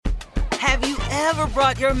Have you ever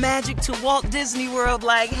brought your magic to Walt Disney World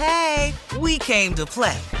like, hey, we came to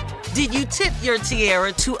play? Did you tip your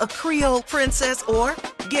tiara to a Creole princess or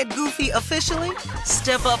get goofy officially?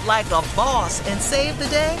 Step up like a boss and save the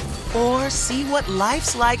day? Or see what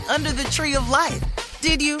life's like under the tree of life?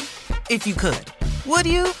 Did you? If you could. Would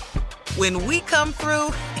you? When we come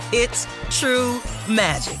through, it's true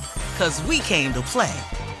magic. 'Cause we came to play.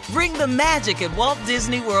 Bring the magic at Walt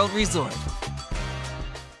Disney World Resort.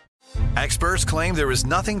 Experts claim there is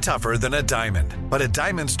nothing tougher than a diamond. But at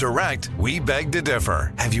Diamonds Direct, we beg to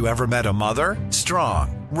differ. Have you ever met a mother?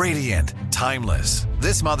 Strong, radiant, timeless.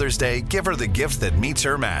 This Mother's Day, give her the gift that meets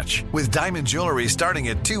her match. With diamond jewelry starting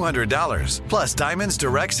at $200. Plus Diamonds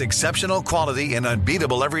Direct's exceptional quality and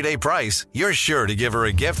unbeatable everyday price, you're sure to give her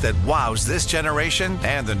a gift that wows this generation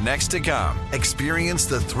and the next to come. Experience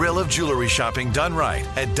the thrill of jewelry shopping done right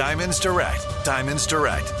at Diamonds Direct. Diamonds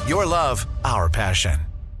Direct. Your love, our passion.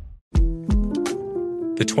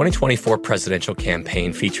 The 2024 presidential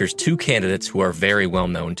campaign features two candidates who are very well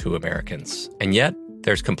known to Americans. And yet,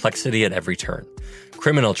 there's complexity at every turn.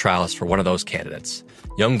 Criminal trials for one of those candidates.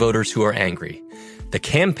 Young voters who are angry. The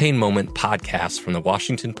Campaign Moment podcast from the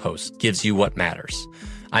Washington Post gives you what matters.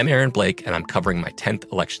 I'm Aaron Blake, and I'm covering my 10th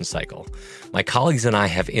election cycle. My colleagues and I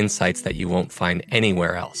have insights that you won't find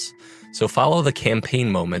anywhere else. So follow The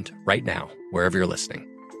Campaign Moment right now, wherever you're listening.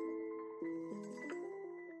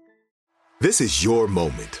 This is your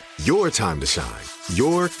moment, your time to shine,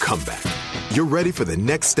 your comeback. You're ready for the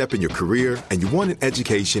next step in your career, and you want an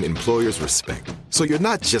education employers respect. So you're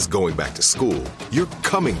not just going back to school, you're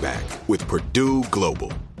coming back with Purdue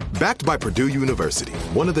Global. Backed by Purdue University,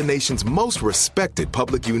 one of the nation's most respected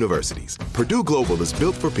public universities, Purdue Global is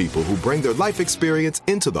built for people who bring their life experience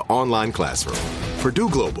into the online classroom. Purdue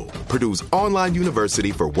Global, Purdue's online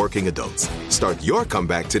university for working adults. Start your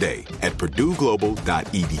comeback today at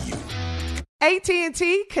purdueglobal.edu.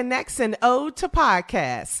 AT&T connects an ode to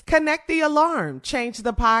podcasts. Connect the alarm. Change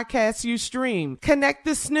the podcast you stream. Connect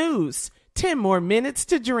the snooze. 10 more minutes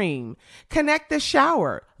to dream. Connect the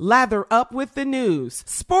shower. Lather up with the news.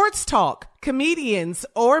 Sports talk, comedians,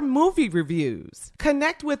 or movie reviews.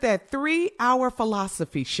 Connect with that 3-hour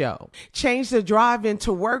philosophy show. Change the drive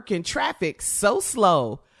into work in traffic so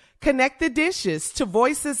slow. Connect the dishes to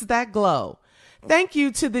voices that glow. Thank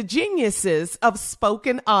you to the geniuses of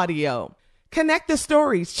spoken audio. Connect the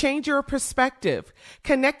stories, change your perspective.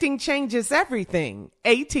 Connecting changes everything.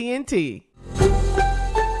 AT&T.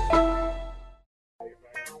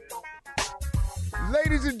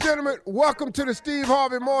 Ladies and gentlemen, welcome to the Steve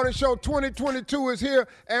Harvey Morning Show. 2022 is here,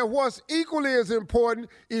 and what's equally as important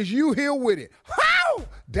is you here with it. How?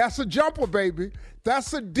 That's a jumper, baby.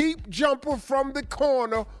 That's a deep jumper from the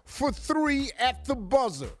corner for 3 at the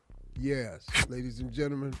buzzer. Yes, ladies and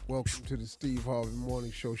gentlemen, welcome to the Steve Harvey Morning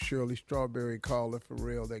Show. Shirley Strawberry, Carla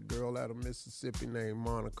Farrell, that girl out of Mississippi named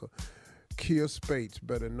Monica. Kia Spates,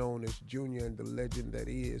 better known as Junior, and the legend that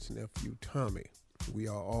is nephew Tommy. We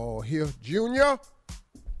are all here. Junior?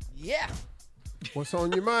 Yeah. What's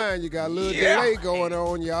on your mind? You got a little delay going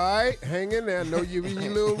on. You all right? Hang in there. I know you're in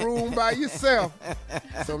your little room by yourself.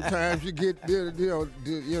 Sometimes you get,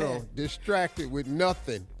 distracted with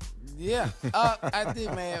nothing. Yeah, I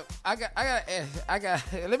did, man. I got.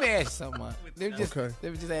 Let me ask you something, man. Let me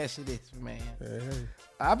just ask you this, man. Hey.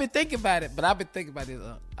 I've been thinking about it, but I've been thinking about it.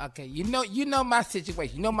 Okay, you know my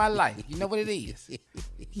situation. You know my life. You know what it is.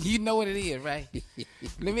 You know what it is, right?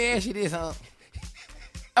 Let me ask you this, I'm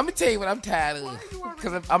gonna tell you what I'm tired of.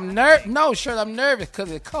 Because I'm nervous. No, sure, I'm nervous because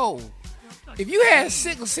it's cold. If you had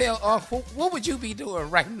sickle cell, what would you be doing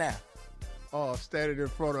right now? Oh, standing in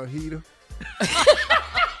front of a heater.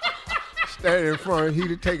 Standing in front of a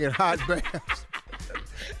heater, taking hot baths.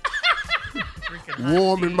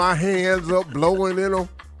 Warming my hands up, blowing in them.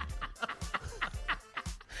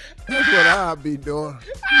 That's what I'll be doing.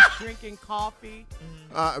 Drinking coffee.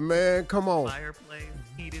 Man, come on. Fireplace,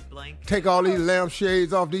 heated blanket. Take all these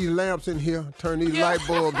lampshades off these lamps in here. Turn these light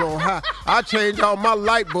bulbs on high. I changed all my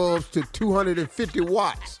light bulbs to 250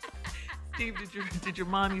 watts. Steve, did your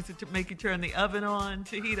mom used to make you turn the oven on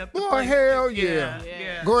to heat up the Boy, place? hell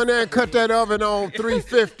yeah. Go in there and cut that oven on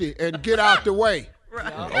 350 and get out the way.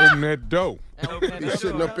 Right. Open that door. He's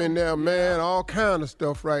sitting up in there, man, all kind of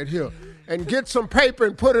stuff right here. And get some paper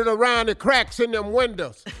and put it around the cracks in them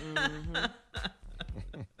windows. Mm-hmm.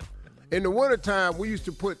 In the wintertime, we used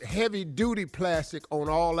to put heavy-duty plastic on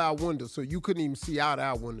all our windows so you couldn't even see out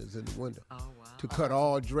our windows in the window. Oh, wow. To cut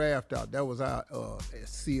all draft out. That was our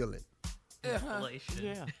ceiling. Insulation.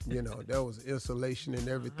 Yeah. You know, that was insulation and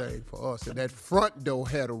everything for us. And that front door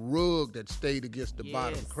had a rug that stayed against the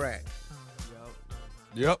bottom crack.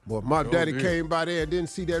 Yep. Boy, my daddy came by there and didn't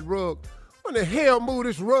see that rug. When the hell move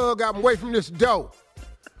this rug out away from this door?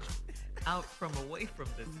 Away from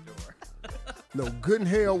this door. No, good and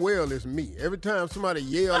hell well it's me. Every time somebody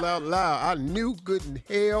yelled out loud, I knew good and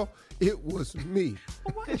hell it was me.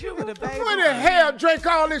 Because you were the baby. When the hell drank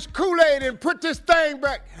all this Kool-Aid and put this thing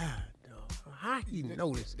back? How he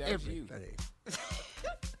noticed everything? It's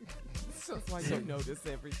like you notice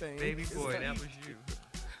everything. Baby boy, that was you.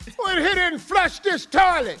 When he didn't flush this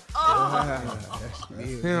toilet. That's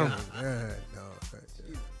me. Him. A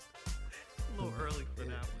little early for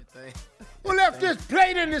that one. Who left this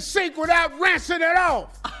plate in the sink without rinsing it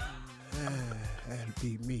off? That'd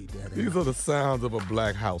be me, Daddy. These are the sounds of a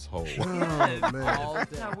black household. Oh, man.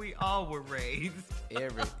 That's how we all were raised.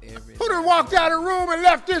 Every. Who done walked out of the room and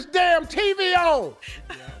left this damn TV on?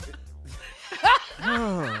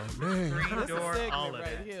 Oh, man. Green door, all of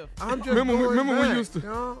that. Here. I'm just Remember we back, used to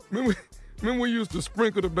y'all. remember we used to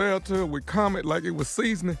sprinkle the bathtub with Comet like it was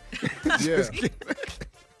seasoning? Yeah.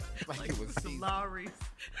 Like it was The season. Lowry's.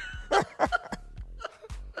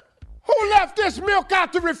 Who left this milk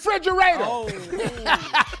out the refrigerator? Oh,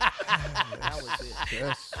 that was it.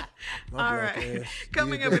 Yes. All right.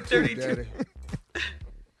 Coming up at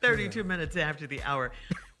 32 minutes after the hour.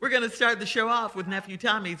 We're going to start the show off with Nephew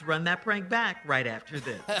Tommy's Run That Prank Back right after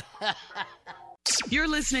this. You're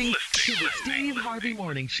listening to the Steve Harvey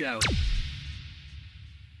Morning Show.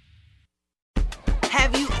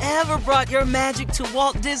 Have you ever brought your magic to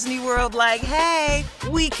Walt Disney World like, hey,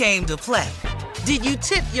 we came to play? Did you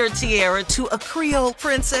tip your tiara to a Creole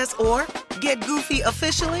princess or get goofy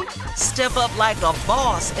officially? Step up like a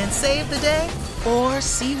boss and save the day? Or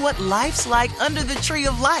see what life's like under the tree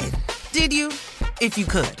of life? Did you? If you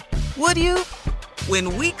could. Would you?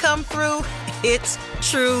 When we come through, it's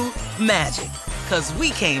true magic. 'Cause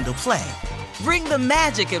we came to play. Bring the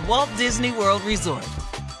magic at Walt Disney World Resort.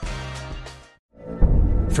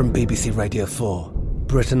 From BBC Radio 4,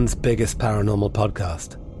 Britain's biggest paranormal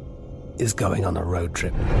podcast is going on a road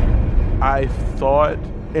trip. I thought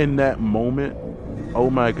in that moment, oh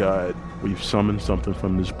my God, we've summoned something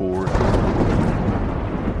from this board.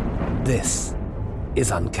 This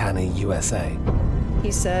is Uncanny USA.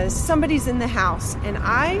 He says, somebody's in the house, and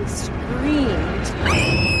I screamed.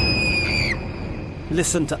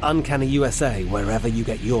 Listen to Uncanny USA wherever you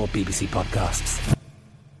get your BBC podcasts,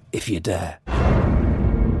 if you dare.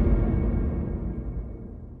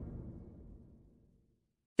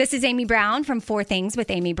 This is Amy Brown from 4 Things with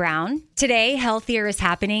Amy Brown. Today, healthier is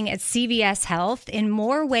happening at CVS Health in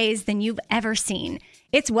more ways than you've ever seen.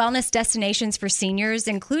 It's wellness destinations for seniors,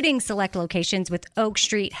 including select locations with Oak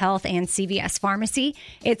Street Health and CVS Pharmacy.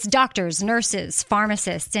 It's doctors, nurses,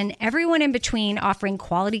 pharmacists, and everyone in between offering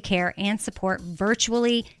quality care and support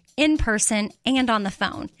virtually, in person, and on the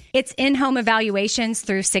phone. It's in-home evaluations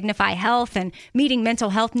through Signify Health and meeting mental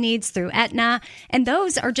health needs through Aetna. And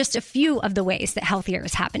those are just a few of the ways that healthier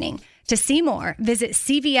is happening. To see more, visit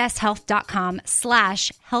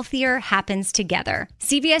cvshealth.com/healthier happens together.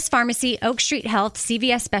 CVS Pharmacy, Oak Street Health,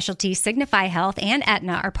 CVS Specialty, Signify Health, and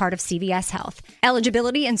Aetna are part of CVS Health.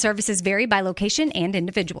 Eligibility and services vary by location and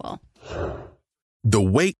individual. The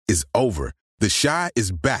wait is over. The Chi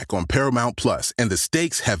is back on Paramount Plus, and the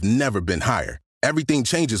stakes have never been higher. Everything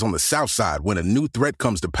changes on the South Side when a new threat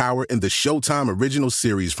comes to power in the Showtime original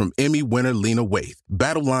series from Emmy winner Lena Waithe.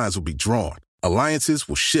 Battle lines will be drawn, alliances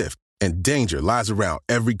will shift, and danger lies around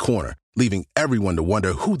every corner, leaving everyone to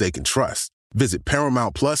wonder who they can trust. Visit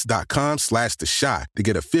ParamountPlus.com/The Chi to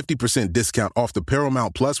get a 50% discount off the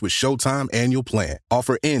Paramount Plus with Showtime annual plan.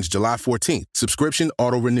 Offer ends July 14th. Subscription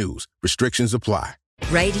auto-renews. Restrictions apply.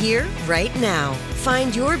 Right here, right now.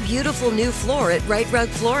 Find your beautiful new floor at Right Rug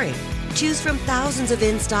Flooring. Choose from thousands of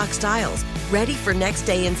in-stock styles, ready for next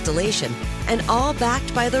day installation, and all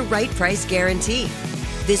backed by the right price guarantee.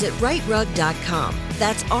 Visit rightrug.com.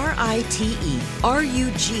 That's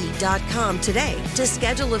RITERUG.com today to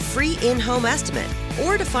schedule a free in-home estimate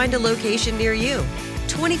or to find a location near you.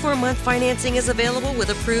 24-month financing is available with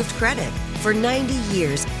approved credit. For 90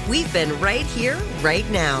 years, we've been right here, right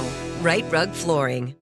now. Right Rug Flooring.